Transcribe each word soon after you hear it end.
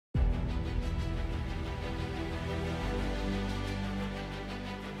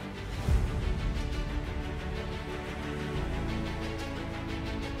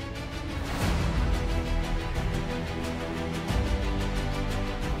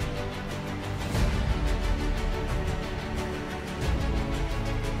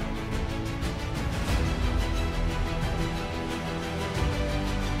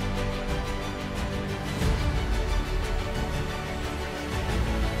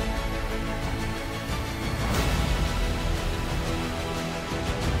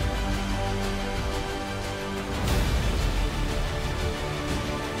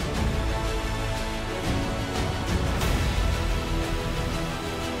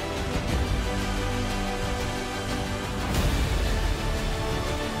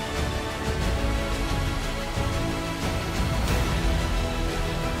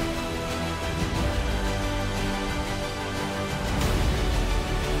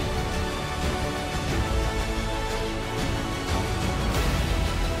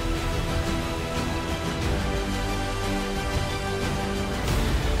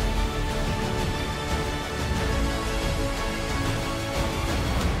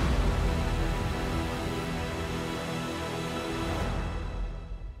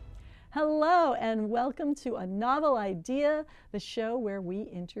Hello and welcome to A Novel Idea, the show where we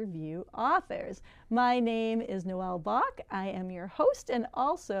interview authors. My name is Noelle Boc. I am your host and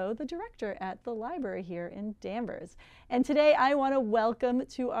also the director at the library here in Danvers. And today I want to welcome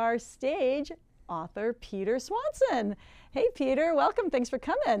to our stage author Peter Swanson. Hey Peter, welcome. Thanks for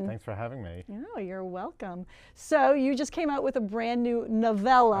coming. Thanks for having me. Oh, you're welcome. So you just came out with a brand new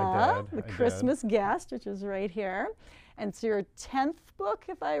novella, The Christmas Guest, which is right here. And it's your 10th book,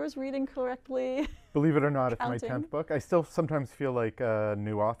 if I was reading correctly. Believe it or not, Counting. It's my 10th book. I still sometimes feel like a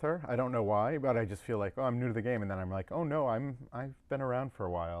new author. I don't know why, but I just feel like, oh, I'm new to the game. And then I'm like, oh no, I've been around for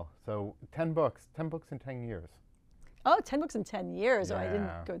a while. So 10 books in 10 years. Oh, 10 books in 10 years. Yeah. Oh, I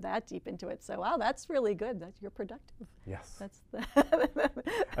didn't go that deep into it. So, wow, that's really good. You're productive. Yes.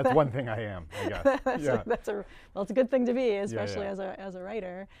 That's one thing I am, I guess. Well, it's a good thing to be, especially as a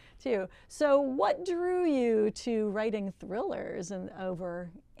writer, too. So what drew you to writing thrillers and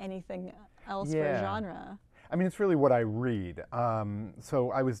over anything else for genre? I mean, it's really what I read. So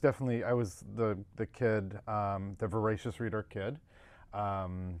I was the kid, the voracious reader kid.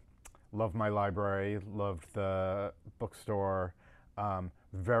 Loved my library, loved the bookstore.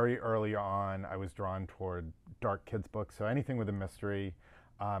 Very early on, I was drawn toward dark kids' books, so anything with a mystery,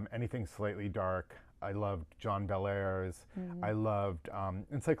 anything slightly dark. I loved John Bellairs. I loved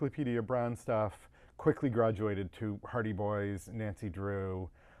Encyclopedia Brown stuff. Quickly graduated to Hardy Boys, Nancy Drew.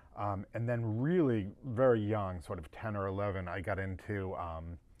 And then really very young, sort of 10 or 11, I got into,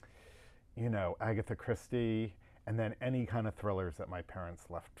 Agatha Christie, and then any kind of thrillers that my parents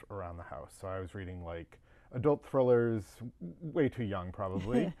left around the house. So I was reading like adult thrillers, way too young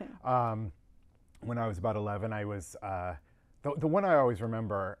probably. When I was about 11, I was, the one I always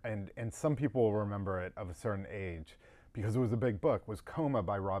remember, and some people will remember it of a certain age, because it was a big book, was Coma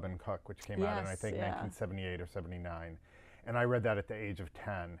by Robin Cook, which came out in, I think, 1978 or 79. And I read that at the age of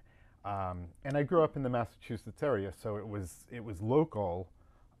 10. And I grew up in the Massachusetts area, so it was local.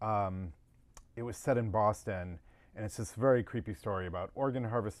 It was set in Boston. And it's this very creepy story about organ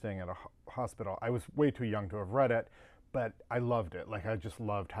harvesting at a hospital. I was way too young to have read it, but I loved it. Like, I just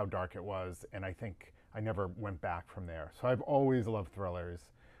loved how dark it was, and I think I never went back from there. So I've always loved thrillers,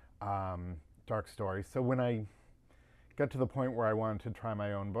 dark stories. So when I got to the point where I wanted to try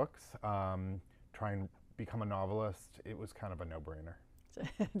my own books, try and become a novelist, it was kind of a no-brainer.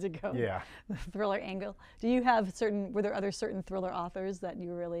 To go the thriller angle. Do you have were there other certain thriller authors that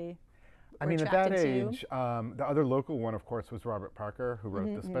you really I mean, at that age, the other local one, of course, was Robert Parker, who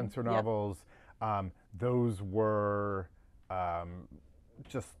wrote the Spencer novels. Those were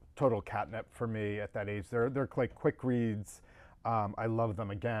just total catnip for me at that age. They're like quick reads. I love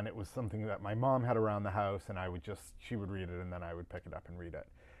them. Again, it was something that my mom had around the house, and she would read it, and then I would pick it up and read it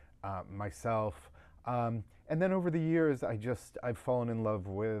myself. And then over the years, I've fallen in love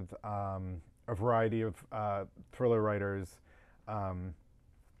with a variety of thriller writers.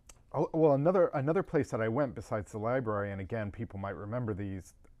 Well, another place that I went besides the library, and again, people might remember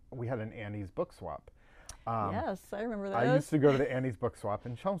these, we had an Annie's Book Swap. Yes, I remember those. I used to go to the Annie's Book Swap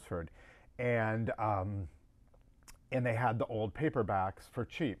in Chelmsford, and they had the old paperbacks for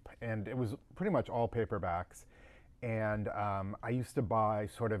cheap, and it was pretty much all paperbacks. And I used to buy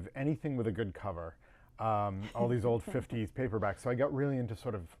sort of anything with a good cover, all these old 50s paperbacks. So I got really into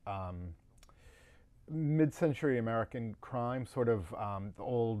sort of mid-century American crime, sort of the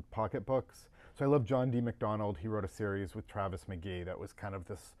old pocket books. So I love John D. MacDonald. He wrote a series with Travis McGee that was kind of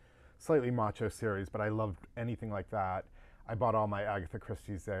this slightly macho series, but I loved anything like that. I bought all my Agatha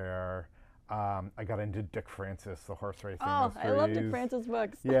Christie's there. I got into Dick Francis, the horse racing mysteries. I love Dick Francis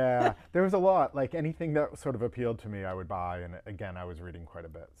books. Yeah, there was a lot. Like anything that sort of appealed to me, I would buy. And again, I was reading quite a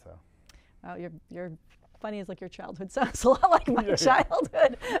bit. So. Oh, you're funny as like your childhood sounds a lot like my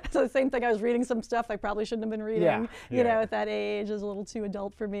childhood. So the same thing, I was reading some stuff I probably shouldn't have been reading, you know, at that age. It was a little too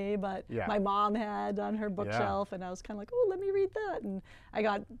adult for me, but my mom had on her bookshelf, and I was kind of like, oh, let me read that. And I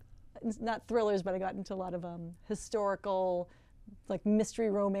got, not thrillers, but I got into a lot of historical, like mystery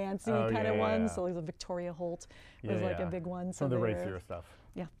romance-y kind of ones. So like the Victoria Holt was like a big one. Some of the racier stuff.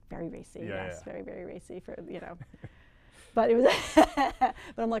 Yeah, very racy, very, very racy for, But it was, but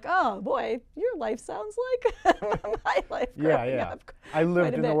I'm like, oh boy, your life sounds like my life. Up I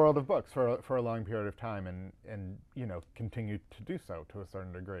lived in the world of books for a long period of time, and continued to do so to a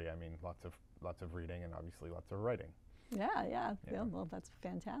certain degree. I mean, lots of reading and obviously lots of writing. Yeah, well, that's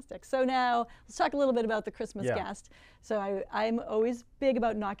fantastic. So now let's talk a little bit about The Christmas Guest. So I'm always big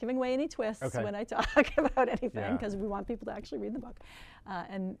about not giving away any twists when I talk about anything, because we want people to actually read the book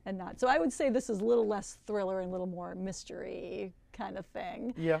and not. So I would say this is a little less thriller and a little more mystery kind of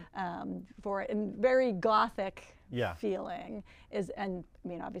thing. Yeah. For it, and very Gothic yeah. feeling and I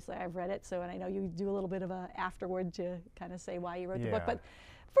mean, obviously I've read it, so, and I know you do a little bit of a afterward to kind of say why you wrote the book, but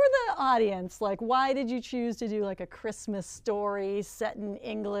for the audience, like, why did you choose to do like a Christmas story set in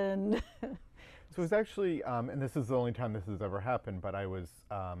England? So it was actually, and this is the only time this has ever happened, but I was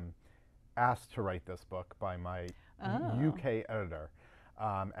asked to write this book by my UK editor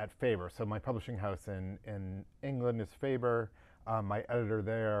at Faber. So my publishing house in England is Faber. My editor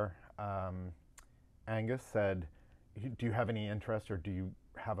there, Angus, said, do you have any interest, or do you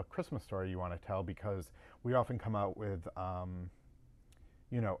have a Christmas story you want to tell? Because we often come out with,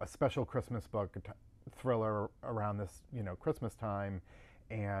 you know, a special Christmas book, thriller around this, you know, Christmas time.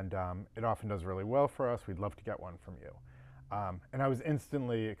 And it often does really well for us. We'd love to get one from you. And I was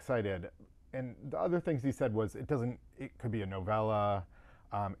instantly excited. And the other things he said was, it could be a novella.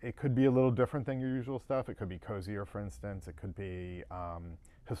 It could be a little different than your usual stuff. It could be cozier, for instance. It could be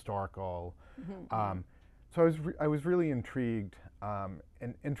historical. So I was really intrigued,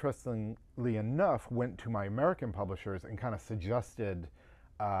 and interestingly enough, went to my American publishers and kind of suggested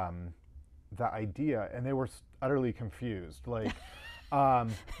the idea, and they were utterly confused. Like,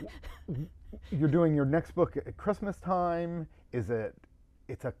 you're doing your next book at Christmas time.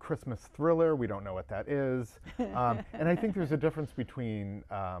 It's a Christmas thriller. We don't know what that is. And I think there's a difference between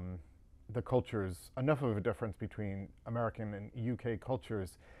the cultures, enough of a difference between American and UK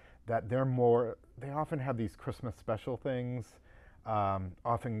cultures, that they often have these Christmas special things,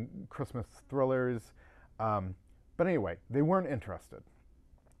 often Christmas thrillers. But anyway, they weren't interested.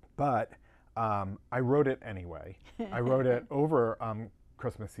 But I wrote it anyway. I wrote it over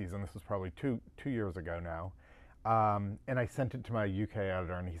Christmas season. This was probably two years ago now. And I sent it to my UK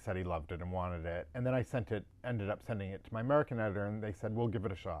editor, and he said he loved it and wanted it. And then I ended up sending it to my American editor, and they said, we'll give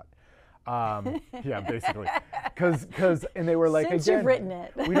it a shot. Yeah, basically. And they were like, since again, you've written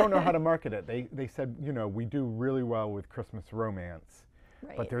it. we don't know how to market it. They said, you know, we do really well with Christmas romance,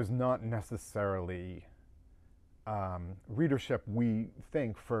 but there's not necessarily readership, we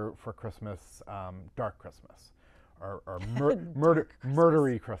think, for Christmas, dark Christmas, or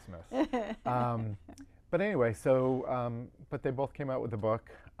murdery Christmas. But anyway, so, but they both came out with the book.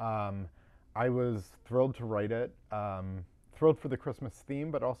 I was thrilled to write it, thrilled for the Christmas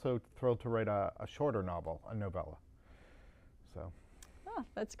theme, but also thrilled to write a shorter novel, a novella. So. Oh,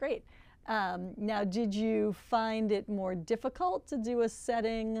 that's great. Now, did you find it more difficult to do a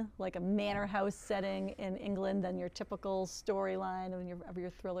setting, like a manor house setting in England, than your typical storyline of your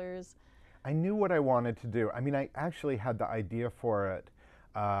thrillers? I knew what I wanted to do. I mean, I actually had the idea for it,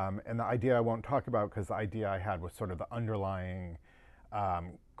 and the idea I won't talk about, because the idea I had was sort of the underlying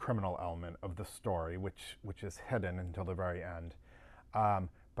criminal element of the story, which is hidden until the very end.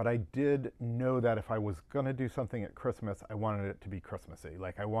 But I did know that if I was going to do something at Christmas, I wanted it to be Christmassy.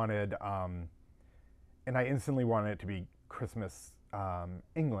 Like, I wanted, and I instantly wanted it to be Christmas,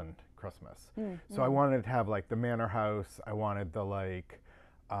 England Christmas. So I wanted to have, like, the manor house. I wanted the, like,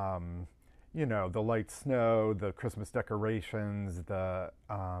 you know, the light snow, the Christmas decorations, the,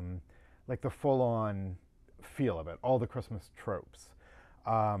 like, the full-on feel of it, all the Christmas tropes.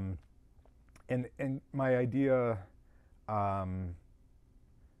 And my idea,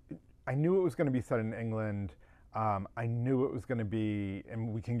 I knew it was going to be set in England. I knew it was going to be,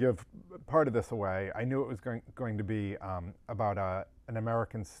 and we can give part of this away, I knew it was going to be about an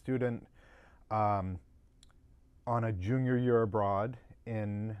American student on a junior year abroad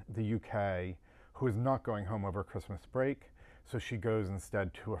in the UK who is not going home over Christmas break. So she goes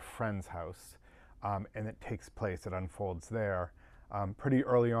instead to a friend's house, and it takes place, it unfolds there. Pretty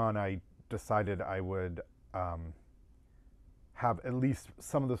early on, I decided I would have at least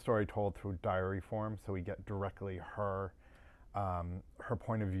some of the story told through diary form, so we get directly her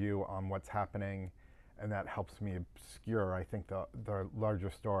point of view on what's happening, and that helps me obscure, I think, the larger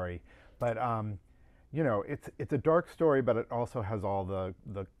story. But you know, it's a dark story, but it also has all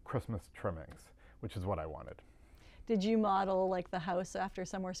the Christmas trimmings, which is what I wanted. Did you model, like, the house after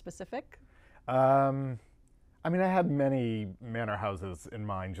somewhere specific? I mean, I had many manor houses in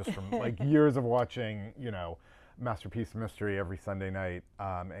mind just from like years of watching, you know, Masterpiece Mystery every Sunday night,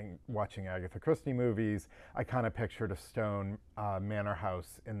 and watching Agatha Christie movies. I kind of pictured a stone manor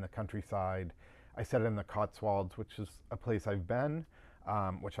house in the countryside. I set it in the Cotswolds, which is a place I've been,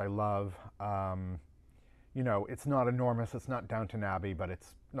 which I love. You know, it's not enormous, it's not Downton Abbey, but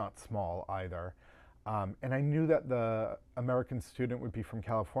it's not small either. And I knew that the American student would be from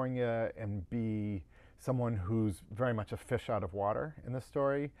California and be someone who's very much a fish out of water in this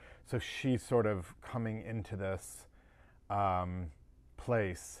story. So she's sort of coming into this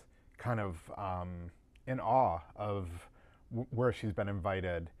place kind of in awe of where she's been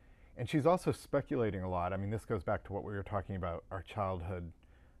invited. And she's also speculating a lot. I mean, this goes back to what we were talking about, our childhood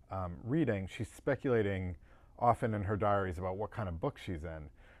reading. She's speculating often in her diaries about what kind of book she's in.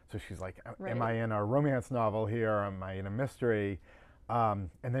 So she's like, am I in a romance novel here? Am I in a mystery? And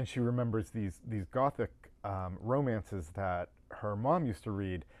then she remembers these Gothic romances that her mom used to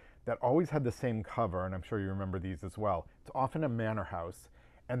read that always had the same cover, and I'm sure you remember these as well. It's often a manor house,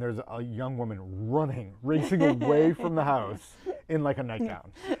 and there's a young woman racing away from the house in like a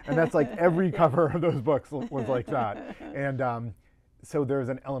nightgown. And that's like every cover of those books was like that. And so there's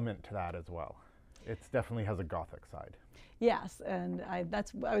an element to that as well. It definitely has a Gothic side. Yes, and I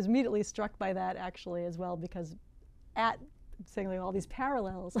was immediately struck by that actually as well, because saying like all these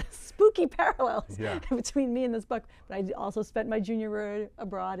parallels, spooky parallels between me and this book. But I also spent my junior year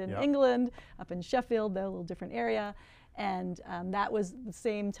abroad in England, up in Sheffield, a little different area. And that was the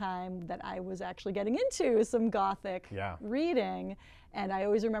same time that I was actually getting into some Gothic reading. And I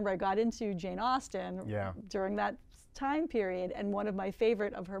always remember I got into Jane Austen during that time period, and one of my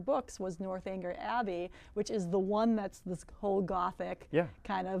favorite of her books was Northanger Abbey, which is the one that's this whole Gothic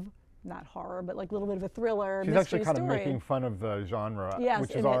kind of, not horror, but like a little bit of a thriller. She's actually kind of making fun of the genre,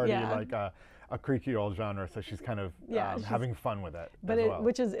 which is already like a creaky old genre, so she's kind of having fun with it. But as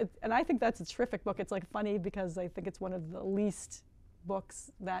well. And I think that's a terrific book. It's like funny because I think it's one of the least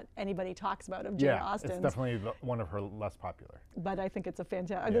books that anybody talks about of Jane Austen. It's definitely one of her less popular. But I think it's a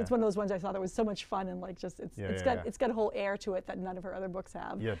fantastic. It's one of those ones I saw that was so much fun, and like just it's got a whole air to it that none of her other books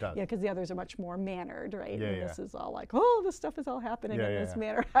have. Yeah, it does. Yeah, because the others are much more mannered, right? Yeah, and this is all like, oh, this stuff is all happening in this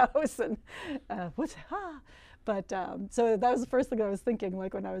manor house, and But so that was the first thing I was thinking,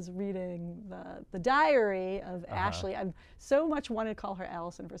 like when I was reading the diary of Ashley. I so much wanted to call her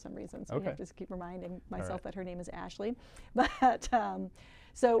Allison for some reason, so I have to just keep reminding myself that her name is Ashley. But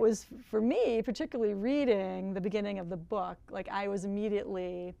so it was, for me, particularly reading the beginning of the book, like I was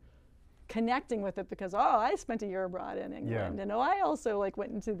immediately connecting with it because, I spent a year abroad in England, and I also like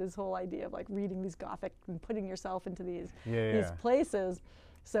went into this whole idea of like reading these Gothic and putting yourself into these places.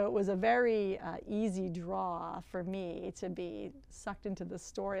 So it was a very easy draw for me to be sucked into the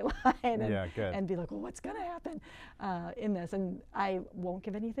storyline and be like, well, what's going to happen in this? And I won't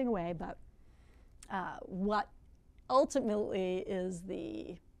give anything away, but what ultimately is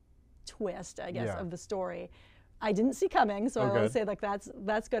the twist, I guess, of the story, I didn't see coming. So I will say, like,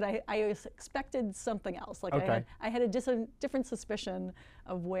 that's good. I expected something else. Like I had a different suspicion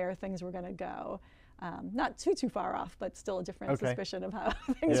of where things were going to go. Not too far off, but still a different suspicion of how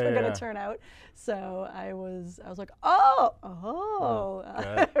things were going to turn out. So I was like,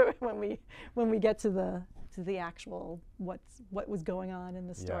 when we get to the actual what was going on in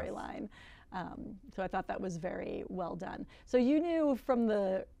the storyline. So I thought that was very well done. So you knew from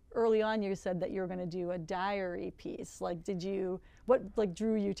the early on, you said that you were going to do a diary piece. Like, what like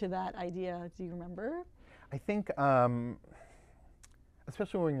drew you to that idea? Do you remember? I think,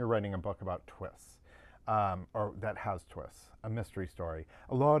 especially when you're writing a book about twists. Or that has twists, a mystery story.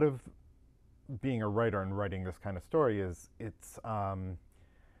 A lot of being a writer and writing this kind of story is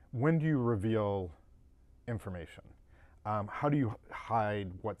when do you reveal information? How do you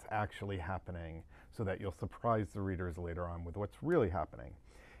hide what's actually happening so that you'll surprise the readers later on with what's really happening?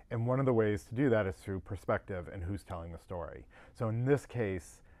 And one of the ways to do that is through perspective and who's telling the story. So in this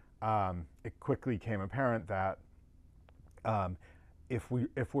case, it quickly became apparent that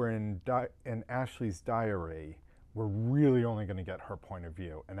if we're in Ashley's diary, we're really only going to get her point of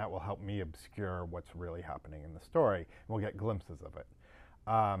view, and that will help me obscure what's really happening in the story, and we'll get glimpses of it.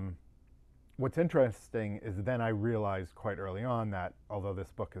 What's interesting is then I realized quite early on that although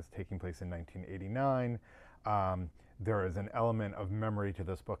this book is taking place in 1989, there is an element of memory to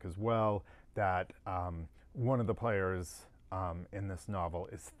this book as well, that one of the players in this novel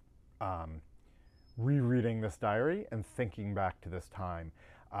is rereading this diary and thinking back to this time.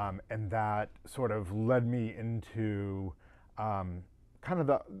 And that sort of led me into kind of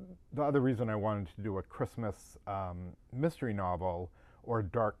the other reason I wanted to do a Christmas mystery novel or a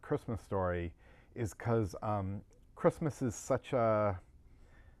dark Christmas story is because Christmas is such a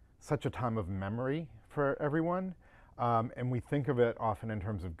time of memory for everyone. And we think of it often in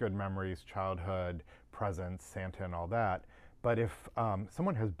terms of good memories, childhood, presents, Santa and all that. But if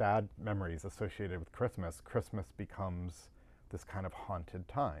someone has bad memories associated with Christmas, Christmas becomes this kind of haunted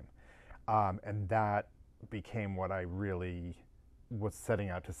time. And that became what I really was setting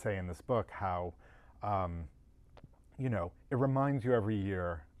out to say in this book, how, it reminds you every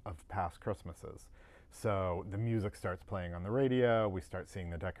year of past Christmases. So the music starts playing on the radio, we start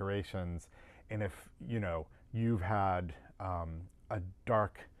seeing the decorations, and if, you've had a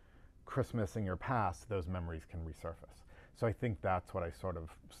dark Christmas in your past, those memories can resurface. So I think that's what I sort of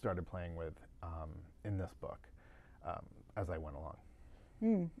started playing with in this book as I went along.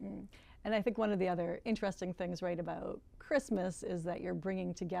 Mm-hmm. And I think one of the other interesting things, right, about Christmas is that you're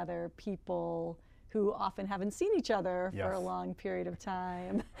bringing together people who often haven't seen each other for a long period of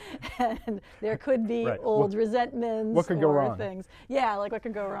time, and there could be old resentments. What could go wrong? Things. Yeah, like what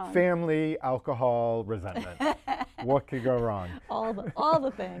could go wrong? Family, alcohol, resentment. What could go wrong? All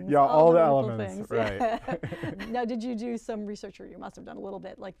the things. Yeah, all the things. elements. Right. Now, did you do some research, or you must have done a little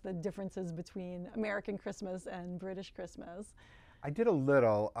bit, like the differences between American Christmas and British Christmas? I did a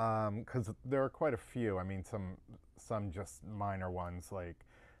little, because there are quite a few. I mean, some just minor ones, like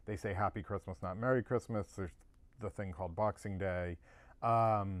they say Happy Christmas, not Merry Christmas. There's the thing called Boxing Day,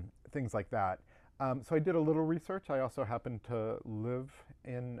 things like that. So I did a little research. I also happened to live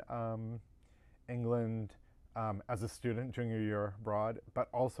in England as a student, junior year abroad, but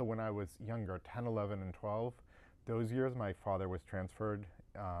also when I was younger, 10, 11, and 12. Those years, my father was transferred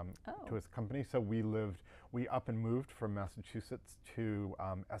to his company, so we up and moved from Massachusetts to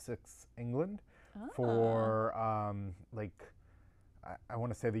Essex, England for I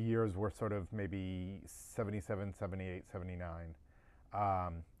want to say the years were sort of maybe 77, 78, 79.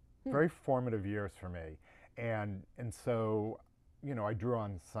 Very formative years for me. And so, you know, I drew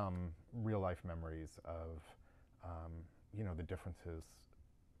on some real life memories of, you know, the differences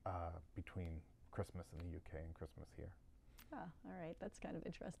between Christmas in the UK and Christmas here. Ah, all right, that's kind of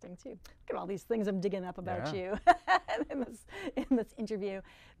interesting too. Look at all these things I'm digging up about you in this interview.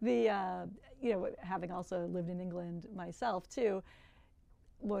 The you know, having also lived in England myself too,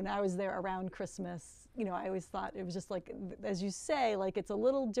 when I was there around Christmas, you know, I always thought it was just like, as you say, like it's a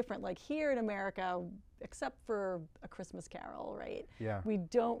little different. Like here in America, except for A Christmas Carol, right? Yeah. We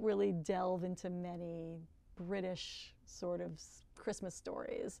don't really delve into many British sort of Christmas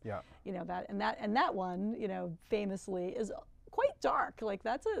stories. Yeah. You know, that one, you know, famously is quite dark. Like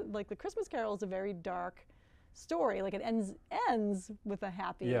like the Christmas Carol is a very dark story. Like it ends with a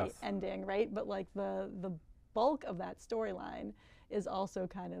happy ending, right? But like the bulk of that storyline is also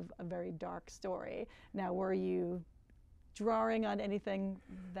kind of a very dark story. Now, were you drawing on anything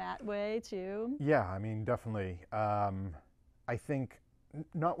that way too? Yeah, I mean, definitely. I think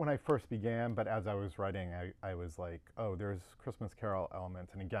not when I first began, but as I was writing, I was like, oh, there's Christmas Carol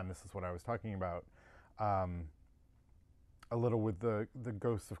elements. And again, this is what I was talking about a little with the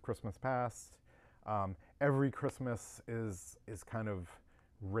ghosts of Christmas past. Every Christmas is kind of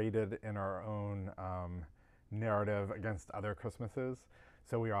rated in our own narrative against other Christmases.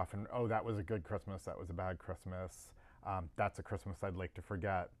 So we often, oh, that was a good Christmas, that was a bad Christmas, that's a Christmas I'd like to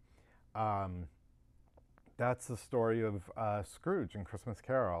forget. That's the story of Scrooge in Christmas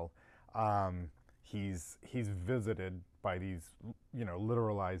Carol. He's visited by these, you know,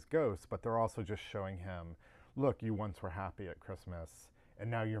 literalized ghosts, but they're also just showing him, look, you once were happy at Christmas,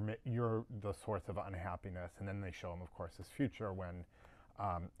 and now you're the source of unhappiness. And then they show him, of course, his future when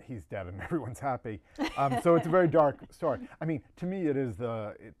he's dead and everyone's happy. So it's a very dark story. I mean, to me, it's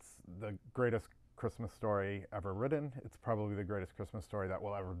the greatest Christmas story ever written. It's probably the greatest Christmas story that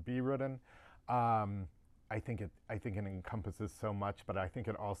will ever be written. I think it encompasses so much, but I think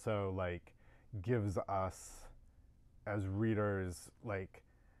it also like gives us as readers, like,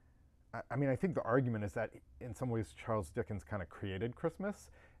 I mean, I think the argument is that in some ways Charles Dickens kind of created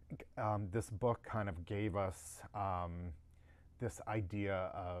Christmas. This book kind of gave us this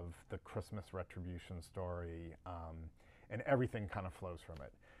idea of the Christmas retribution story, and everything kind of flows from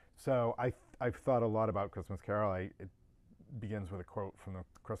it. So I've thought a lot about Christmas Carol. It begins with a quote from the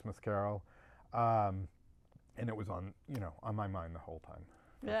Christmas Carol, and it was on my mind the whole time.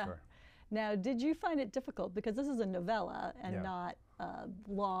 Yeah. Sure. Now, did you find it difficult, because this is a novella and not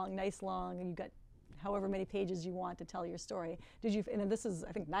long, and you've got however many pages you want to tell your story. Did you, and this is,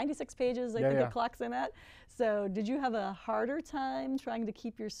 I think, 96 pages, I think it clocks in at. So did you have a harder time trying to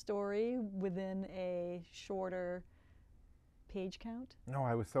keep your story within a shorter page count? No,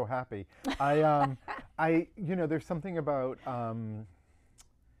 I was so happy. There's something about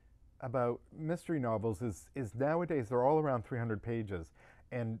mystery novels is nowadays they're all around 300 pages.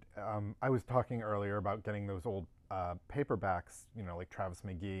 And I was talking earlier about getting those old paperbacks, like Travis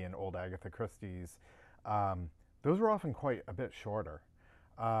McGee and old Agatha Christie's. Those were often quite a bit shorter.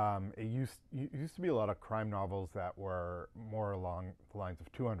 It used to be a lot of crime novels that were more along the lines of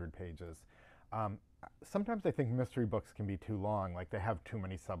 200 pages. Sometimes I think mystery books can be too long, like they have too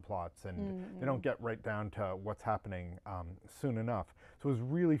many subplots and they don't get right down to what's happening soon enough. So it was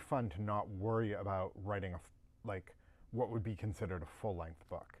really fun to not worry about writing what would be considered a full-length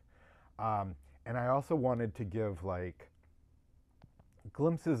book. And I also wanted to give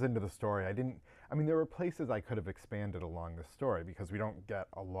glimpses into the story. I mean, there were places I could have expanded along the story because we don't get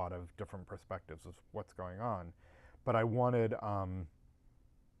a lot of different perspectives of what's going on. But I wanted,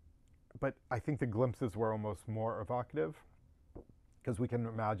 but I think the glimpses were almost more evocative because we can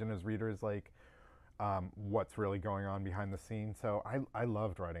imagine as readers like what's really going on behind the scenes. So I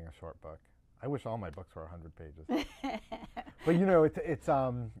loved writing a short book. I wish all my books were 100 pages. But you know, it's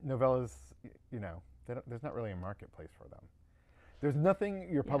novellas, you know, there's not really a marketplace for them. There's nothing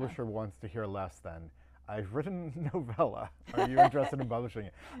your publisher wants to hear less than, I've written a novella. Are you interested in publishing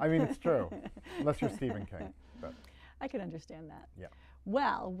it? I mean, it's true, unless you're Stephen King. But. I can understand that. Yeah.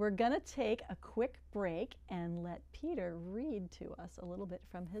 Well, we're going to take a quick break and let Peter read to us a little bit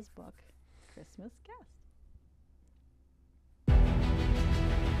from his book, Christmas Guest.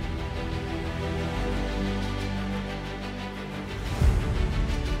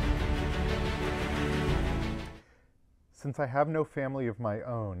 Since I have no family of my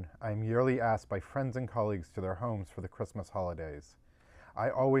own, I am yearly asked by friends and colleagues to their homes for the Christmas holidays. I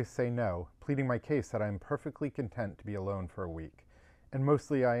always say no, pleading my case that I am perfectly content to be alone for a week. And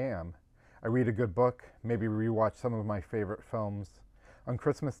mostly I am. I read a good book, maybe rewatch some of my favorite films. On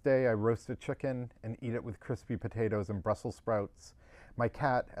Christmas Day, I roast a chicken and eat it with crispy potatoes and Brussels sprouts. My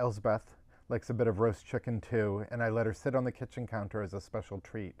cat, Elsbeth, likes a bit of roast chicken too, and I let her sit on the kitchen counter as a special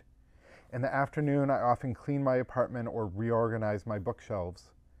treat. In the afternoon, I often clean my apartment or reorganize my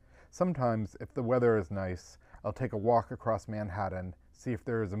bookshelves. Sometimes, if the weather is nice, I'll take a walk across Manhattan, see if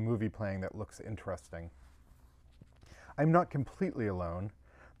there is a movie playing that looks interesting. I'm not completely alone.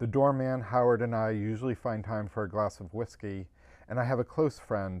 The doorman, Howard, and I usually find time for a glass of whiskey, and I have a close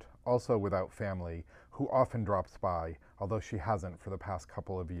friend, also without family, who often drops by, although she hasn't for the past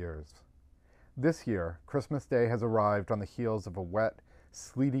couple of years. This year, Christmas Day has arrived on the heels of a wet,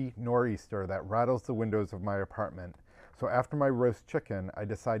 sleety nor'easter that rattles the windows of my apartment, so after my roast chicken, I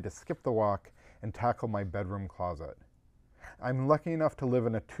decide to skip the walk and tackle my bedroom closet. I'm lucky enough to live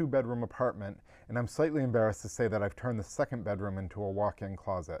in a 2-bedroom apartment, and I'm slightly embarrassed to say that I've turned the second bedroom into a walk-in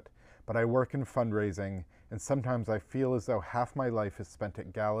closet. But I work in fundraising, and sometimes I feel as though half my life is spent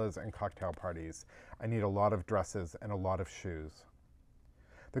at galas and cocktail parties. I need a lot of dresses and a lot of shoes.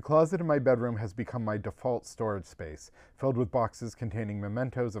 The closet in my bedroom has become my default storage space, filled with boxes containing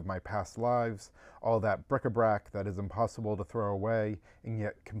mementos of my past lives, all that bric-a-brac that is impossible to throw away and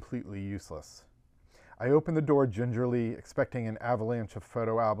yet completely useless. I open the door gingerly, expecting an avalanche of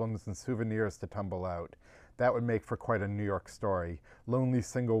photo albums and souvenirs to tumble out. That would make for quite a New York story. Lonely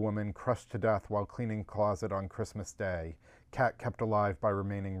single woman crushed to death while cleaning closet on Christmas Day. Cat kept alive by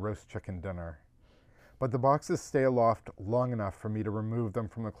remaining roast chicken dinner. But the boxes stay aloft long enough for me to remove them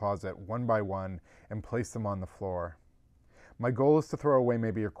from the closet one by one and place them on the floor. My goal is to throw away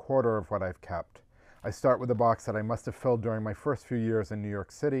maybe a quarter of what I've kept. I start with a box that I must have filled during my first few years in New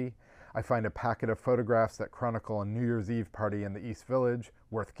York City. I find a packet of photographs that chronicle a New Year's Eve party in the East Village,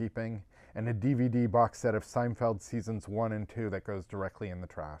 worth keeping, and a DVD box set of Seinfeld seasons 1 and 2 that goes directly in the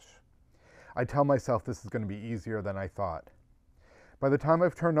trash. I tell myself this is going to be easier than I thought. By the time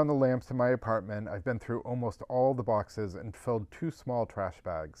I've turned on the lamps in my apartment, I've been through almost all the boxes and filled 2 small trash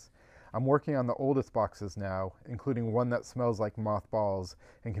bags. I'm working on the oldest boxes now, including one that smells like mothballs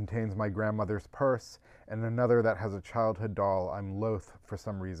and contains my grandmother's purse, and another that has a childhood doll I'm loath for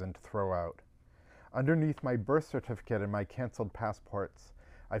some reason to throw out. Underneath my birth certificate and my canceled passports,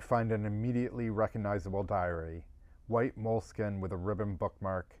 I find an immediately recognizable diary, white moleskin with a ribbon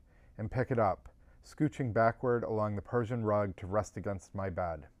bookmark, and pick it up, scooching backward along the Persian rug to rest against my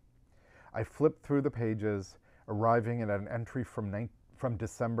bed. I flip through the pages, arriving at an entry from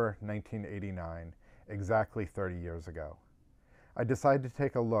December 1989, exactly 30 years ago. I decide to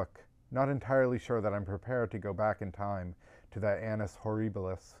take a look, not entirely sure that I'm prepared to go back in time to that annus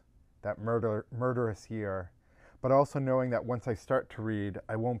horribilis, that murderous year, but also knowing that once I start to read,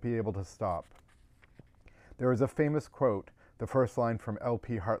 I won't be able to stop. There is a famous quote, the first line from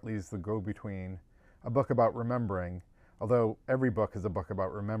L.P. Hartley's The Go-Between, a book about remembering, although every book is a book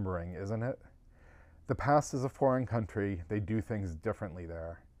about remembering, isn't it? The past is a foreign country, they do things differently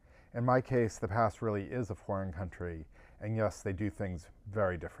there. In my case, the past really is a foreign country, and yes, they do things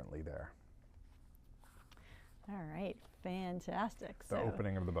very differently there. All right, fantastic. The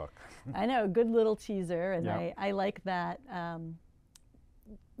opening of the book. I know, good little teaser, and I like that.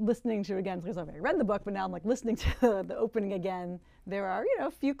 Listening to it again, because I've already read the book, but now I'm like listening to the opening again. There are,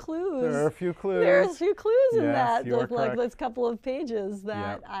 a few clues. There are a few clues. There are a few clues in that, like those couple of pages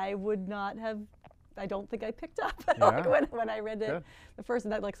that I would not have. I don't think I picked up when I read it the first.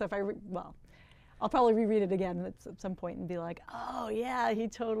 And that, like, so if I'll probably reread it again at some point and be like, oh yeah, he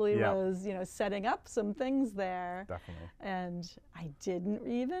totally was, you know, setting up some things there. Definitely. And I didn't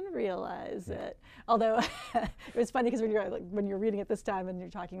even realize it. Although it was funny because when you're reading it this time and you're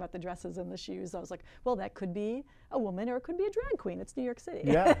talking about the dresses and the shoes, I was like, well, that could be a woman or it could be a drag queen. It's New York City.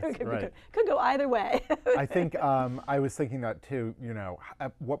 Yeah, could go either way. I think I was thinking that too. You know,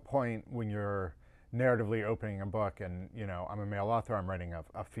 at what point when you're narratively opening a book, and you know, I'm a male author, I'm writing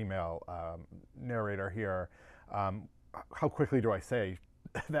a female narrator here, how quickly do I say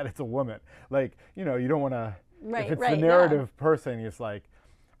that it's a woman? Like, you know, you don't want to, if it's the narrative person, it's like,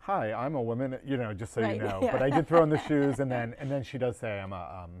 hi, I'm a woman, you know, just so you know. But I did throw in the shoes, and then she does say I'm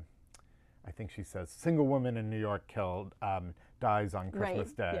a, I think she says, single woman in New York killed, dies on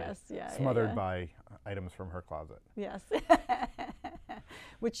Christmas Day, smothered by items from her closet. Yes.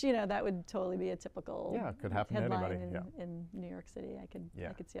 Which, you know, that would totally be a typical could happen to anybody. In New York City. I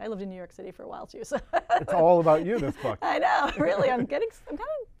could see. I lived in New York City for a while too. So it's all about you, this book. I know, really. I'm kind of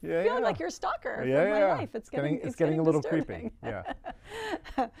feeling like you're a stalker of my life. It's getting a little disturbing. creepy.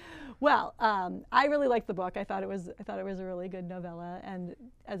 Yeah. Well, I really liked the book. I thought it was a really good novella, and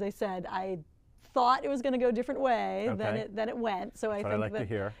as I said, I thought it was going to go a different way than it went. So I think I like to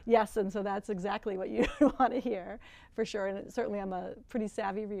hear. Yes, and so that's exactly what you want to hear, for sure. And certainly, I'm a pretty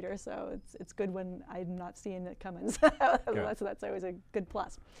savvy reader, so it's good when I'm not seeing it coming. So that's always a good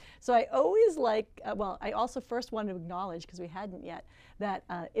plus. So I always like. Well, I also first wanted to acknowledge, because we hadn't yet, that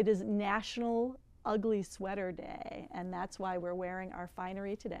it is National Ugly Sweater Day, and that's why we're wearing our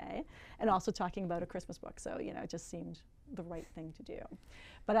finery today, and also talking about a Christmas book. So, you know, it just seemed the right thing to do.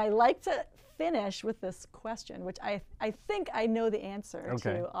 But I like to finish with this question, which I think I know the answer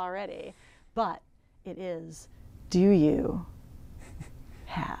to already, but it is, do you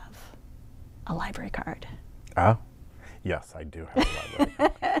have a library card? Oh, yes, I do have a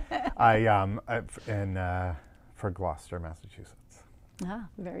library card. For Gloucester, Massachusetts. Ah,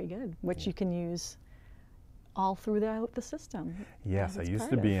 very good. Which you can use all throughout the system. Yes, I used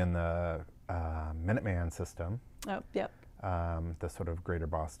to be in the Minuteman system. Oh, yep. The sort of greater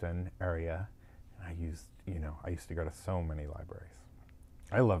Boston area. And I used to go to so many libraries.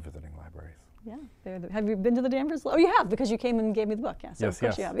 I love visiting libraries. Yeah. Have you been to the Danvers? Oh, you have, because you came and gave me the book. Yeah, so yes, of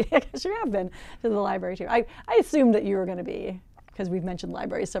course you have. Because you have been to the library too. I assumed that you were going to be, because we've mentioned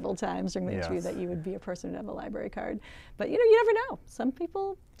libraries several times during the interview, that you would be a person who'd have a library card. But you know, you never know. Some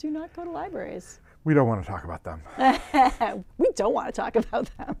people do not go to libraries. We don't want to talk about them. We don't want to talk about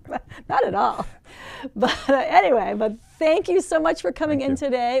them. Not at all. But anyway, but thank you so much for coming in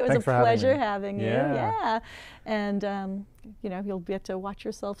today. It was a pleasure having you. Yeah. And you know, you'll get to watch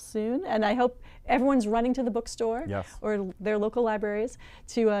yourself soon. And I hope everyone's running to the bookstore or their local libraries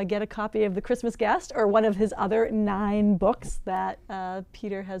to get a copy of The Christmas Guest or one of his other 9 books that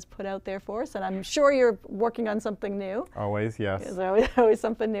Peter has put out there for us. And I'm sure you're working on something new. Always, yes. There's always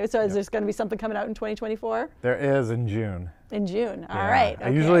something new. So is there going to be something coming out in 2024? There is, in June. In June, all right. I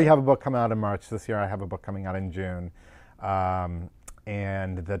usually have a book come out in March. This year I have a book coming out in June.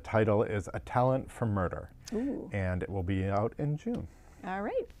 And the title is A Talent for Murder. Ooh. And it will be out in June. All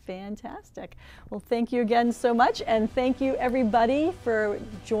right, fantastic. Well, thank you again so much, and thank you everybody for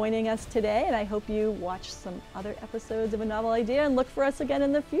joining us today, and I hope you watch some other episodes of A Novel Idea and look for us again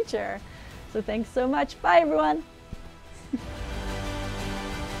in the future. So thanks so much. Bye, everyone.